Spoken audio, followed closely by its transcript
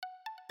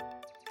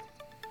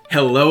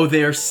Hello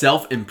there,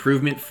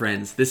 self-improvement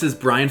friends. This is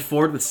Brian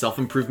Ford with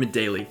Self-Improvement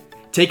Daily.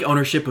 Take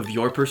ownership of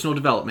your personal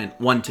development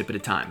one tip at a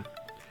time.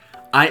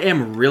 I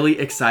am really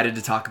excited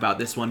to talk about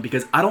this one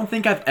because I don't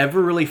think I've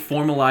ever really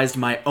formalized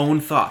my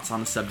own thoughts on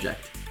the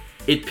subject.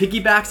 It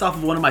piggybacks off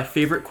of one of my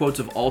favorite quotes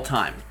of all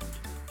time.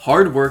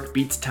 Hard work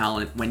beats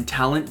talent when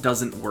talent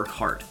doesn't work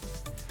hard.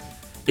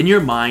 In your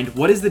mind,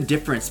 what is the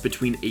difference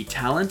between a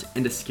talent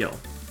and a skill?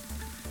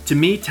 To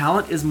me,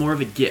 talent is more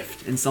of a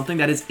gift and something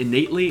that is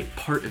innately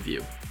part of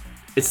you.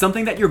 It's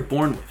something that you're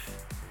born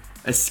with.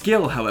 A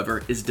skill,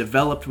 however, is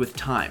developed with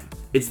time.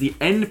 It's the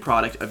end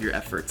product of your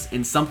efforts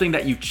and something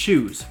that you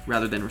choose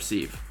rather than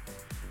receive.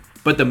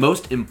 But the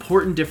most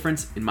important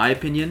difference, in my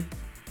opinion,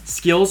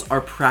 skills are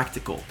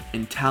practical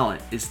and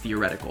talent is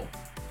theoretical.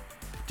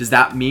 Does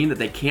that mean that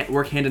they can't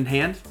work hand in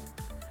hand?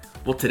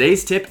 Well,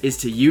 today's tip is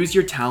to use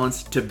your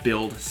talents to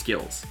build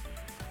skills.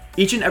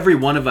 Each and every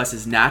one of us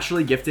is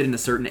naturally gifted in a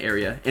certain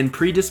area and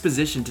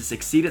predispositioned to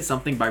succeed at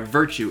something by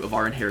virtue of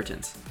our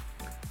inheritance.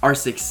 Our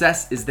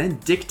success is then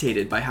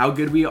dictated by how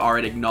good we are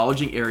at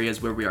acknowledging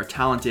areas where we are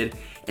talented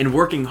and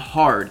working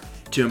hard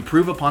to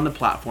improve upon the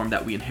platform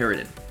that we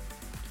inherited.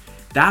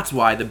 That's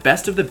why the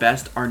best of the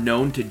best are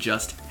known to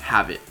just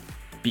have it,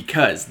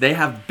 because they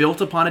have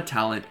built upon a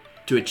talent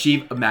to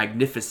achieve a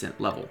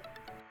magnificent level.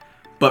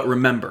 But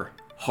remember,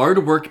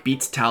 hard work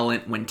beats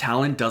talent when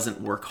talent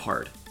doesn't work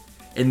hard.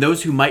 And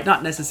those who might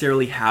not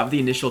necessarily have the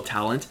initial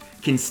talent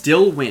can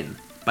still win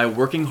by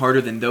working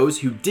harder than those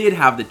who did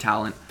have the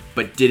talent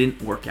but didn't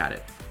work at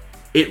it.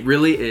 It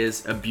really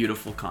is a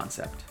beautiful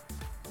concept.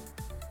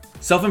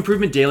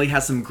 Self-Improvement Daily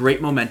has some great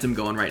momentum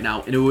going right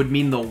now, and it would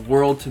mean the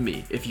world to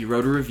me if you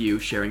wrote a review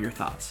sharing your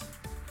thoughts.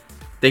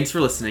 Thanks for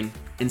listening,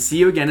 and see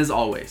you again as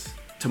always,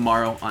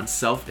 tomorrow on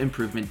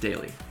Self-Improvement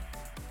Daily.